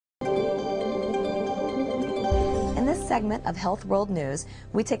segment of Health World News,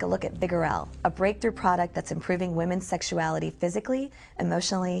 we take a look at Vigorelle, a breakthrough product that's improving women's sexuality physically,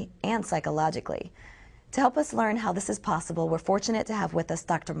 emotionally, and psychologically. To help us learn how this is possible, we're fortunate to have with us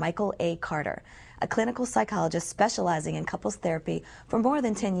Dr. Michael A. Carter, a clinical psychologist specializing in couples therapy for more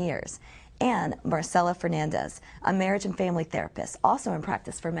than 10 years, and Marcela Fernandez, a marriage and family therapist, also in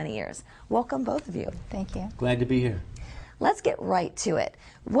practice for many years. Welcome, both of you. Thank you. Glad to be here. Let's get right to it.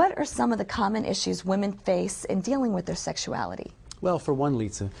 What are some of the common issues women face in dealing with their sexuality? Well, for one,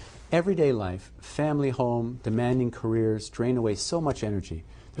 Lisa, everyday life, family, home, demanding careers drain away so much energy.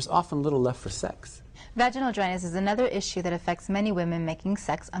 There's often little left for sex. Vaginal dryness is another issue that affects many women, making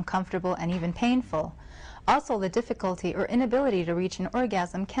sex uncomfortable and even painful. Also, the difficulty or inability to reach an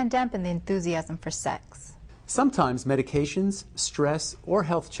orgasm can dampen the enthusiasm for sex. Sometimes medications, stress, or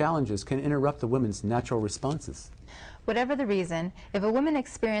health challenges can interrupt a woman's natural responses. Whatever the reason, if a woman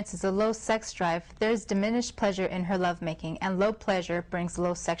experiences a low sex drive, there's diminished pleasure in her lovemaking, and low pleasure brings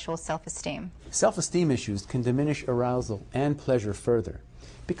low sexual self-esteem. Self-esteem issues can diminish arousal and pleasure further.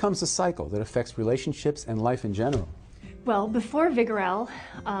 It becomes a cycle that affects relationships and life in general. Well, before Vigorelle,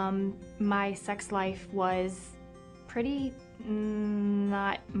 my sex life was pretty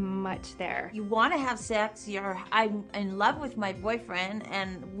not much there. You want to have sex, I'm in love with my boyfriend,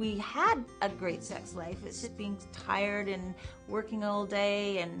 and we had a great sex life. It's just being tired and working all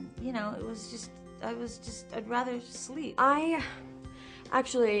day, and you know, I'd rather sleep. I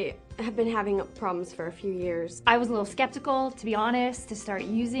actually have been having problems for a few years. I was a little skeptical, to be honest, to start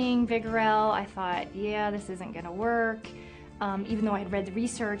using Vigorelle. I thought, yeah, this isn't gonna work. Even though I had read the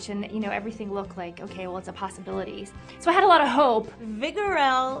research and everything looked like, okay, well, it's a possibility. So I had a lot of hope.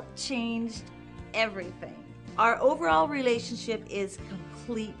 Vigorelle changed everything. Our overall relationship is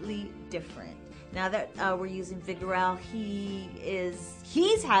completely different. Now that we're using Vigorelle,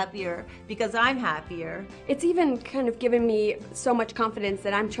 he's happier because I'm happier. It's even kind of given me so much confidence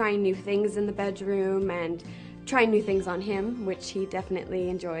that I'm trying new things in the bedroom and trying new things on him, which he definitely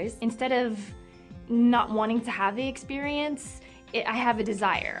enjoys. Instead of not wanting to have the experience, I have a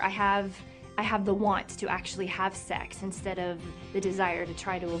desire. I have the want to actually have sex instead of the desire to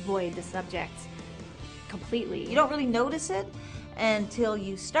try to avoid the subject completely. You don't really notice it until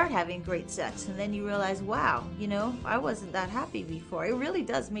you start having great sex, and then you realize, wow, I wasn't that happy before. It really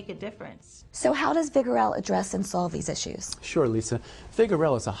does make a difference. So how does Vigorelle address and solve these issues? Sure, Lisa.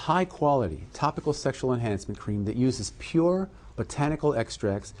 Vigorelle is a high-quality topical sexual enhancement cream that uses pure botanical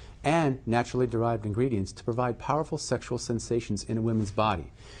extracts and naturally derived ingredients to provide powerful sexual sensations in a woman's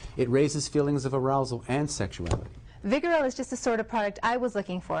body. It raises feelings of arousal and sexuality. Vigorelle is just the sort of product I was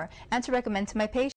looking for and to recommend to my patients.